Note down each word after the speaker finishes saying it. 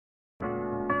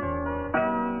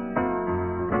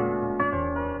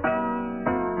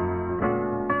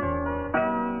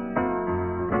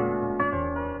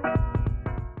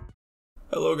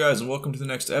Hello guys and welcome to the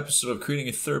next episode of creating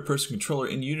a third-person controller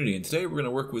in Unity, and today we're going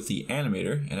to work with the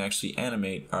animator and actually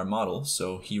animate our model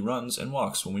so he runs and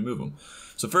walks when we move him.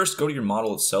 So first, go to your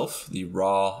model itself, the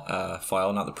raw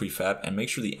file, not the prefab, and make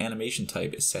sure the animation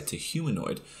type is set to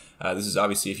humanoid. This is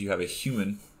obviously if you have a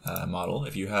human model.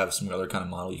 If you have some other kind of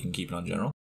model, you can keep it on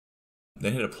general.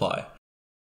 Then hit apply.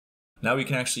 Now we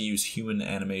can actually use human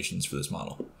animations for this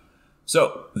model.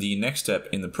 So the next step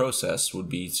in the process would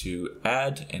be to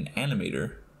add an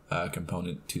animator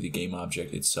component to the game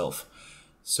object itself.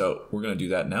 So we're going to do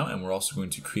that now, and we're also going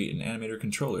to create an animator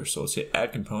controller. So let's hit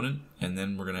add component, and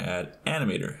then we're going to add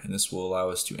animator, and this will allow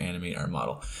us to animate our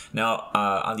model. Now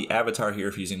on the avatar here,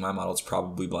 if you're using my model, it's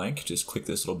probably blank. Just click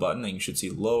this little button and you should see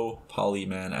low poly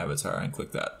man avatar, and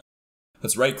click that.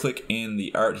 Let's right click in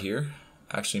the art here.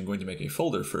 Actually, I'm going to make a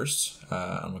folder first.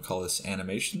 I'm going to call this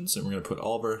animations, and we're going to put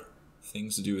all of our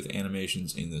things to do with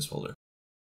animations in this folder.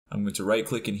 I'm going to right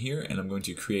click in here and I'm going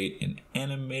to create an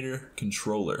animator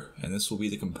controller, and this will be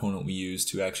the component we use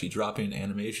to actually drop in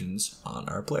animations on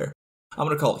our player. I'm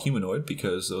going to call it humanoid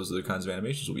because those are the kinds of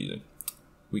animations we'll be using.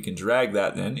 We can drag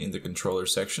that then in the controller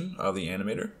section of the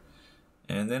animator,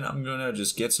 and then I'm going to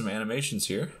just get some animations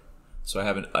here. So I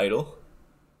have an idle.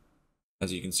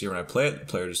 As you can see when I play it, the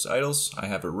player just idles. I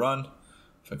have a run.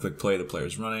 If I click play, the player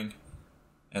is running,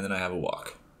 and then I have a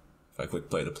walk. If I click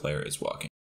play, the player is walking.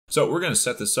 So we're going to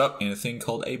set this up in a thing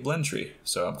called a blend tree.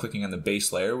 So I'm clicking on the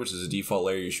base layer, which is a default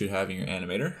layer you should have in your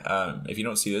animator. If you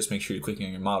don't see this, make sure you're clicking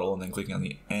on your model and then clicking on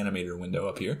the animator window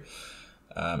up here.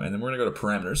 And then we're going to go to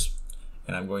parameters,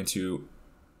 and I'm going to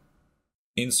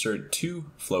insert two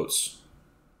floats.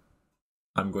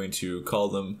 I'm going to call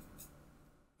them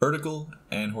vertical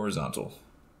and horizontal.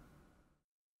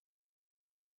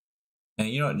 And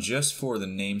you know what, just for the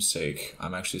namesake,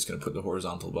 I'm actually just going to put the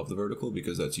horizontal above the vertical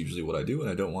because that's usually what I do, and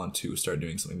I don't want to start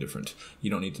doing something different.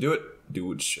 You don't need to do it. Do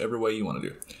whichever way you want to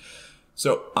do.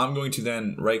 So I'm going to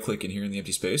then right click in here in the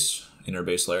empty space in our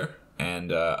base layer,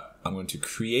 and I'm going to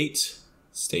create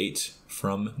state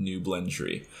from new blend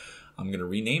tree. I'm going to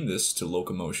rename this to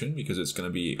locomotion because it's going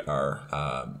to be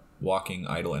our walking,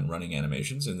 idle, and running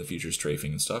animations in the future,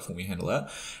 strafing and stuff when we handle that.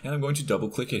 And I'm going to double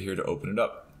click it here to open it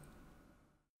up.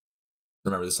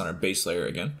 Remember this on our base layer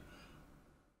again.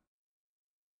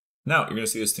 Now you're going to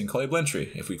see this thing called a blend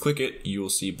tree. If we click it, you will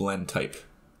see blend type.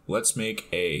 Let's make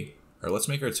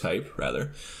our type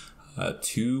rather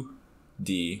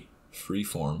 2D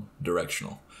freeform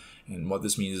directional. And what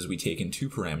this means is we take in two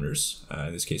parameters.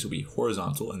 In this case, it will be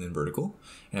horizontal and then vertical.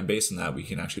 And based on that, we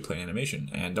can actually play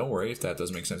animation. And don't worry if that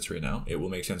doesn't make sense right now. It will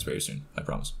make sense very soon, I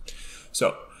promise.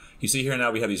 So you see here now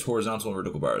we have these horizontal and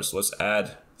vertical bars. Let's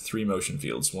add 3 motion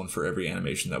fields, one for every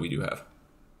animation that we do have.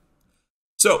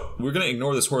 So we're going to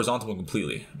ignore this horizontal one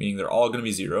completely, meaning they're all going to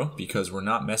be 0 because we're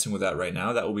not messing with that right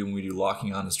now. That will be when we do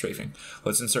locking on and strafing.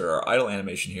 Let's insert our idle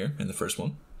animation here in the first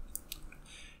one.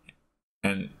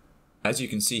 And as you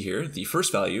can see here, the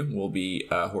first value will be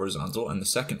horizontal and the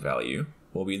second value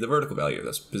will be the vertical value.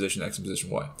 That's position X and position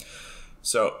Y.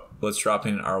 So let's drop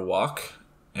in our walk,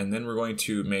 and then we're going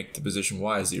to make the position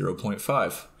Y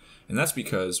 0.5. And that's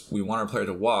because we want our player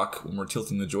to walk when we're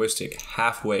tilting the joystick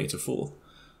halfway to full.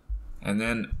 And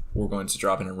then we're going to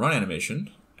drop in a run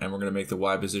animation, and we're going to make the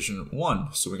Y position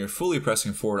 1. So when you're fully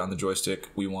pressing forward on the joystick,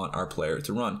 we want our player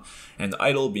to run. And the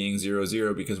idle being 0,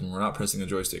 0, because when we're not pressing the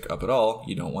joystick up at all,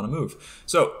 you don't want to move.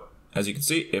 So as you can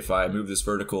see, if I move this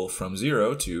vertical from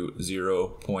 0 to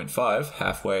 0.5,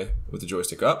 halfway with the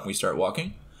joystick up, we start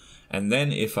walking. And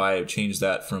then if I change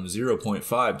that from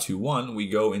 0.5 to 1, we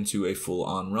go into a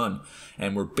full-on run.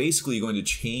 And we're basically going to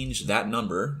change that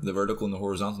number, the vertical and the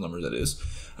horizontal number that is,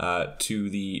 to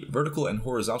the vertical and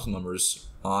horizontal numbers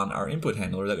on our input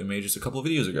handler that we made just a couple of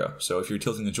videos ago. So if you're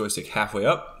tilting the joystick halfway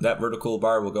up, that vertical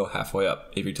bar will go halfway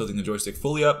up. If you're tilting the joystick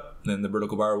fully up, then the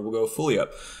vertical bar will go fully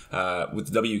up. With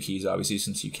the W keys, obviously,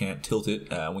 since you can't tilt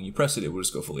it, when you press it, it will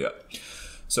just go fully up.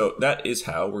 So that is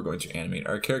how we're going to animate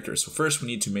our characters. So first we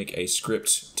need to make a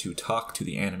script to talk to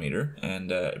the animator and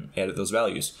edit those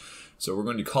values. So we're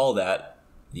going to call that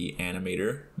the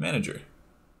Animator Manager.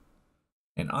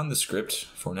 And on the script,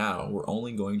 for now, we're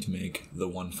only going to make the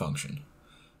one function.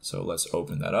 So let's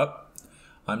open that up.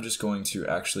 I'm just going to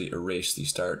actually erase the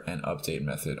start and update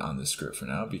method on this script for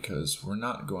now because we're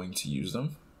not going to use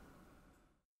them.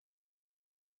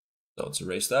 So let's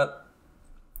erase that.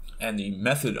 And the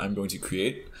method I'm going to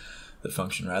create, the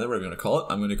function rather, what I'm going to call it,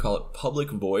 I'm going to call it public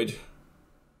void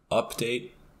update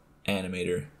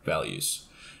animator values.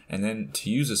 And then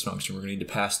to use this function, we're going to need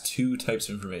to pass 2 types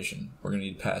of information. We're going to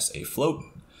need to pass a float,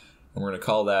 and we're going to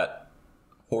call that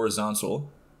horizontal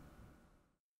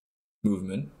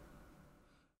movement,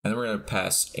 And then we're going to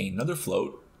pass another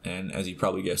float, and as you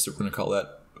probably guessed, we're going to call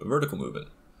that vertical movement.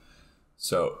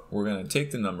 So we're going to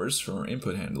take the numbers from our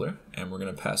input handler, and we're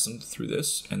going to pass them through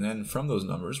this, and then from those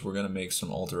numbers, we're going to make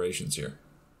some alterations here.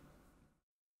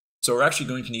 So we're actually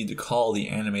going to need to call the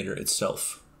animator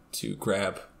itself to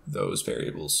grab those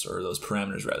variables, or those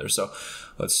parameters rather. So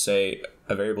let's say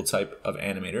a variable type of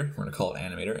animator, we're going to call it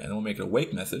animator, and then we'll make an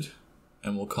awake method,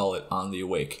 and we'll call it on the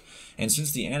awake. And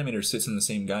since the animator sits in the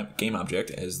same game object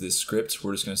as this script,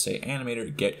 we're just going to say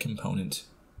animator get component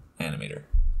animator.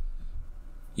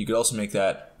 You could also make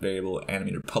that variable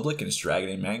animator public and just drag it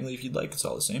in manually if you'd like. It's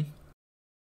all the same.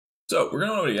 So we're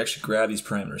going to want to actually grab these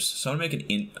parameters. So I'm going to make an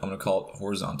int. I'm going to call it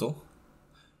horizontal.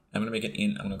 I'm going to make an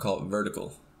int. I'm going to call it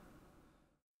vertical.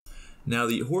 Now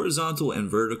the horizontal and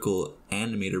vertical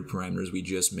animator parameters we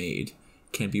just made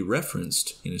can be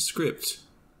referenced in a script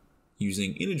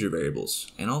using integer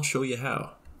variables, and I'll show you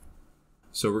how.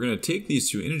 So we're going to take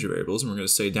these two integer variables, and we're going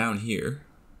to say down here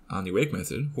on the awake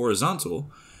method,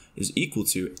 horizontal is equal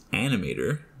to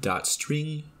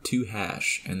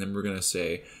animator.string2hash, and then we're going to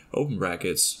say open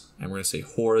brackets, and we're going to say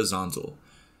horizontal.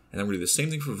 And then we're going to do the same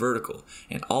thing for vertical.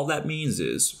 And all that means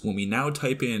is when we now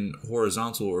type in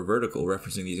horizontal or vertical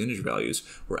referencing these integer values,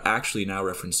 we're actually now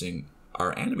referencing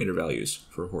our animator values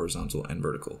for horizontal and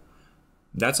vertical.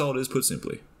 That's all it is, put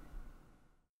simply.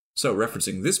 So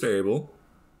referencing this variable,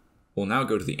 we'll now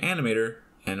go to the animator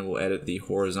and we'll edit the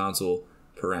horizontal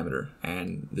parameter.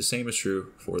 And the same is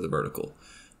true for the vertical.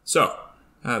 So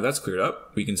that's cleared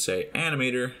up. We can say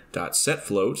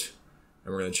animator.setFloat,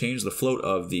 and we're going to change the float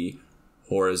of the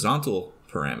horizontal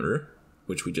parameter,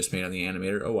 which we just made on the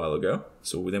animator a while ago.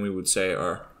 So then we would say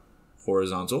our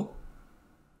horizontal,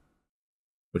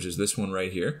 which is this one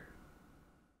right here.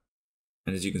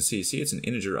 And as you can see it's an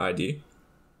integer ID.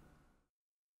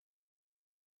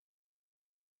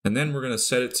 And then we're going to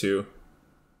set it to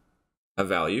a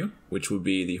value, which would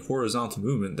be the horizontal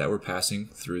movement that we're passing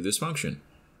through this function,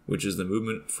 which is the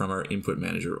movement from our input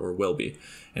manager, or will be.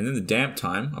 And then the damp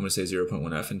time, I'm going to say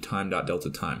 0.1f, and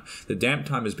time.delta time. The damp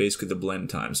time is basically the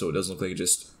blend time, so it doesn't look like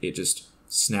it just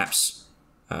snaps,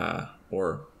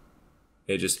 or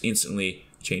it just instantly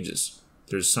changes.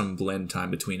 There's some blend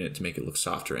time between it to make it look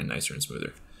softer and nicer and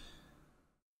smoother.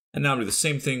 And now I'll do the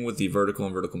same thing with the vertical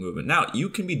and vertical movement. Now, you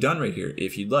can be done right here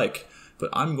if you'd like, but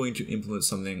I'm going to implement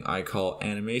something I call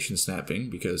animation snapping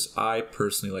because I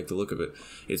personally like the look of it.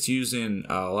 It's used in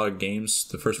a lot of games.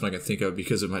 The first one I can think of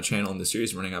because of my channel and the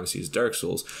series I'm running obviously is Dark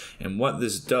Souls. And what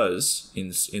this does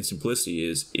in simplicity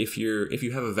is if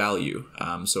you have a value,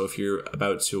 so if you're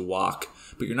about to walk,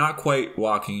 but you're not quite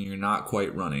walking, you're not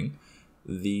quite running,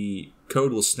 the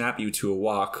code will snap you to a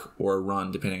walk or a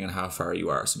run depending on how far you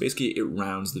are. So basically it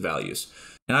rounds the values.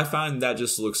 And I find that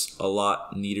just looks a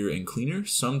lot neater and cleaner.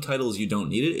 Some titles you don't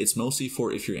need it. It's mostly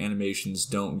for if your animations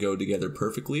don't go together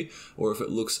perfectly or if it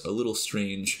looks a little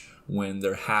strange when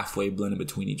they're halfway blended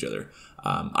between each other.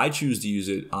 I choose to use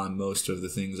it on most of the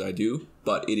things I do,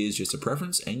 but it is just a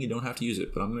preference and you don't have to use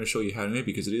it. But I'm going to show you how to make it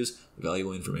because it is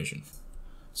valuable information.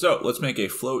 So let's make a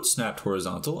float snapped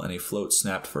horizontal and a float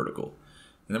snapped vertical.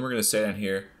 And then we're going to say down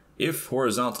here, if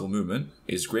horizontal movement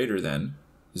is greater than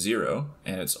 0,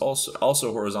 and it's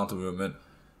also horizontal movement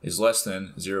is less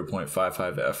than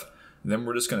 0.55f, then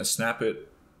we're just going to snap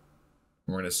it.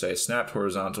 We're going to say snapped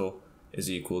horizontal is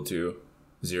equal to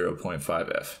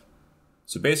 0.5f.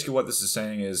 So basically what this is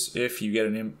saying is if you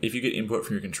get input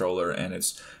from your controller and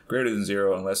it's greater than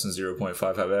 0 and less than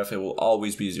 0.55f, it will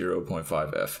always be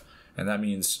 0.5f. And that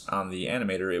means on the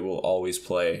animator, it will always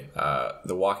play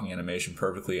the walking animation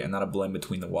perfectly and not a blend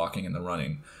between the walking and the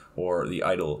running or the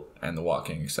idle and the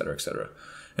walking, etc., etc.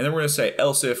 And then we're going to say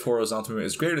else if horizontal movement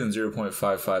is greater than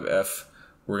 0.55f,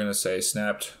 we're going to say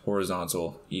snapped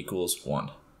horizontal equals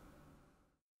 1.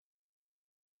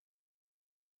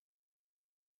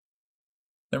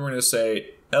 Then we're going to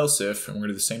say else if, and we're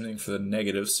going to do the same thing for the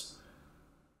negatives.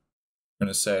 We're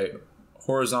going to say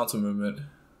horizontal movement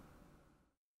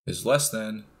is less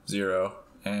than 0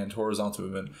 and horizontal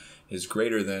movement is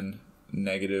greater than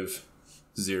negative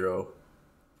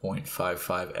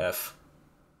 0.55f.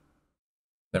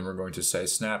 Then we're going to say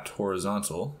snapped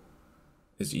horizontal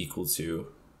is equal to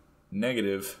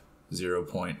negative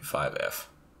 0.5f.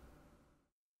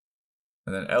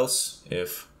 And then else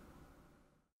if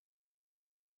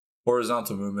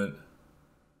horizontal movement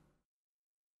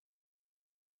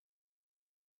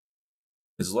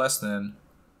is less than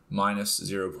minus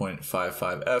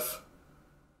 0.55f,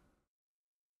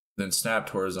 then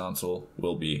snapped horizontal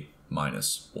will be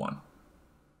minus 1.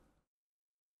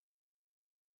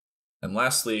 And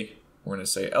lastly, we're going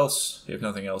to say else, if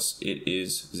nothing else, it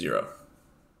is 0.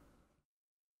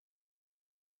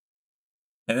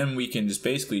 And then we can just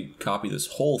basically copy this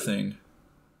whole thing.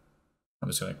 I'm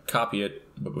just going to copy it,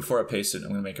 but before I paste it, I'm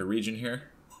going to make a region here.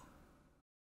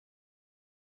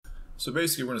 So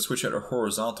basically, we're going to switch out our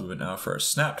horizontal movement now for our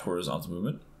snapped horizontal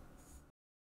movement.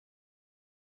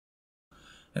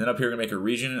 And then up here, we're going to make a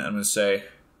region, and I'm going to say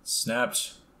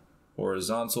snapped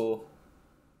horizontal,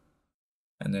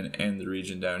 and then end the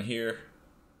region down here.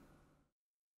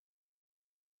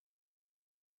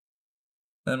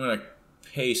 Then I'm going to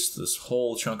paste this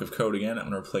whole chunk of code again. I'm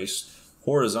going to replace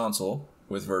horizontal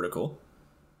with vertical.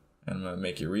 And I'm going to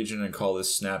make a region and call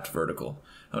this snapped vertical.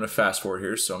 I'm going to fast forward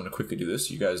here, so I'm going to quickly do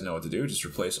this. You guys know what to do. Just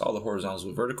replace all the horizontals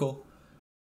with vertical.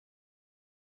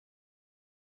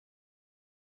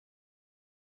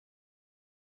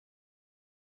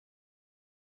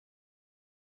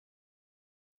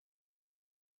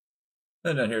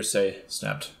 And down here say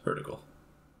snapped vertical.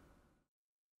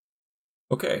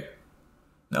 Okay.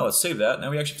 Now let's save that. Now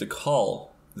we actually have to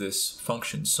call this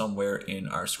function somewhere in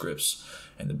our scripts.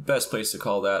 And the best place to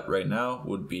call that right now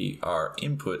would be our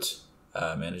input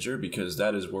manager, because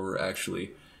that is where we're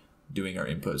actually doing our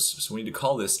inputs. So we need to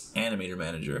call this Animator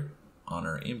Manager on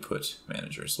our input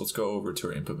manager. So let's go over to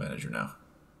our input manager now.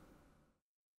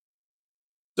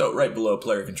 So right below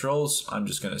player controls, I'm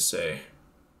just going to say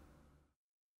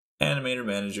Animator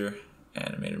Manager,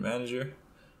 Animator Manager.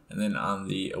 And then on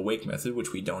the awake method,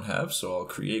 which we don't have, so I'll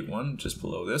create one just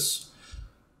below this.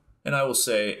 And I will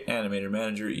say Animator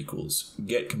Manager equals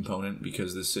get component,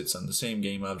 because this sits on the same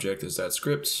game object as that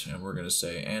script. And we're going to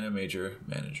say Animator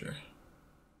Manager.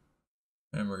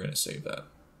 And we're going to save that.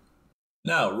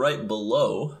 Now, right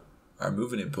below our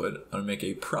movement input, I'm going to make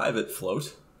a private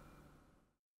float.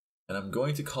 And I'm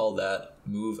going to call that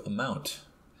move amount.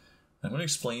 I'm going to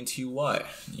explain to you why.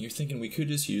 You're thinking we could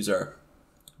just use our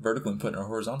vertical input and our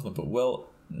horizontal input. Well,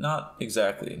 not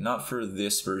exactly. Not for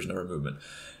this version of our movement.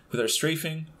 With our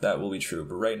strafing, that will be true,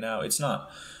 but right now it's not.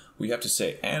 We have to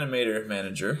say Animator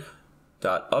Manager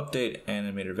dot update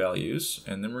animator values,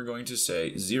 and then we're going to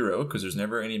say 0, because there's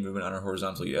never any movement on our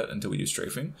horizontal yet until we do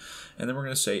strafing. And then we're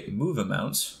going to say move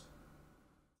amount.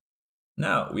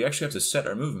 Now, we actually have to set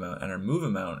our move amount, and our move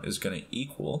amount is going to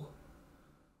equal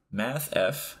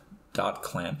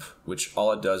mathf.clamp, which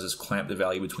all it does is clamp the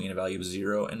value between a value of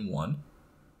 0 and 1.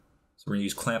 So we're going to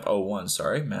use clamp 01,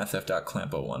 sorry,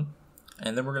 mathf.clamp 01.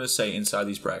 And then we're going to say inside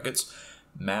these brackets,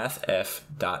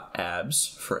 mathf.abs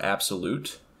for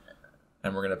absolute.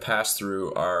 And we're going to pass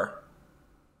through our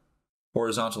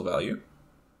horizontal value.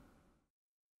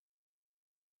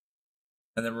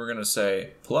 And then we're going to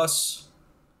say plus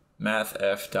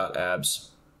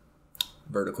mathf.abs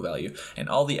vertical value. And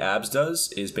all the abs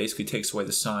does is basically takes away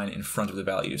the sign in front of the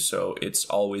value. So it's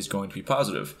always going to be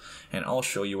positive. And I'll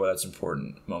show you why that's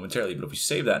important momentarily. But if we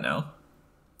save that now,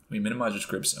 we minimize our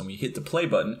scripts, and we hit the play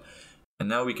button, and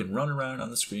now we can run around on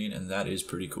the screen, and that is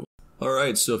pretty cool.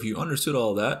 Alright, so if you understood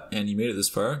all of that, and you made it this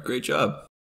far, great job.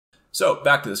 So,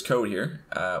 back to this code here,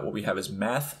 what we have is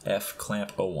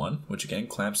mathf.clamp01, which again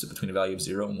clamps it between a value of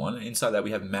 0 and 1, and inside that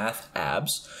we have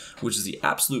mathAbs, which is the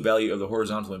absolute value of the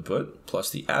horizontal input, plus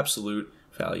the absolute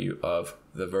value of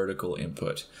the vertical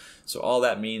input. So all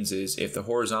that means is if the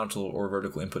horizontal or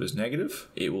vertical input is negative,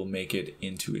 it will make it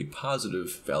into a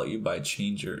positive value by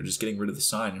just getting rid of the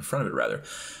sign in front of it rather.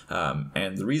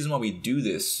 And the reason why we do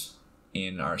this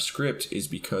in our script is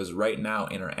because right now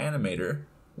in our animator,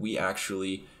 we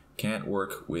actually can't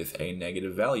work with a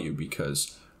negative value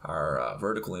because our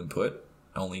vertical input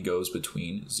only goes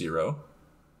between 0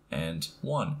 and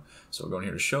 1. So we're going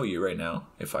here to show you right now,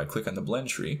 if I click on the blend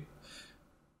tree,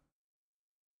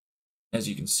 as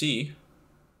you can see,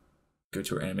 go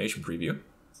to our animation preview,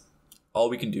 all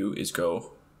we can do is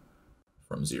go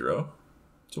from 0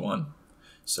 to 1.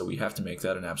 So we have to make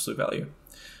that an absolute value.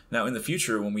 Now in the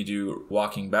future, when we do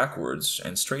walking backwards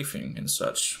and strafing and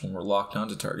such, when we're locked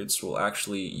onto targets, we'll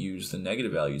actually use the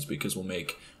negative values because we'll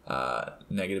make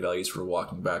negative values for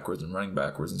walking backwards and running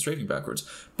backwards and strafing backwards.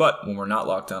 But when we're not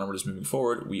locked on and we're just moving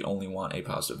forward, we only want a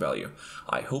positive value.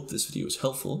 I hope this video was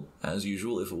helpful. As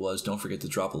usual, if it was, don't forget to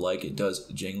drop a like. It does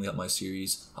genuinely help my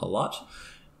series a lot.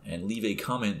 And leave a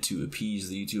comment to appease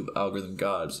the YouTube algorithm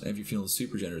gods. And if you're feeling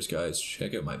super generous, guys,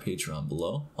 check out my Patreon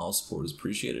below. All support is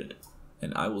appreciated.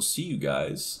 And I will see you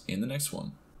guys in the next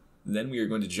one. Then we are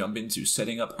going to jump into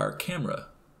setting up our camera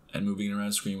and moving it around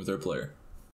the screen with our player.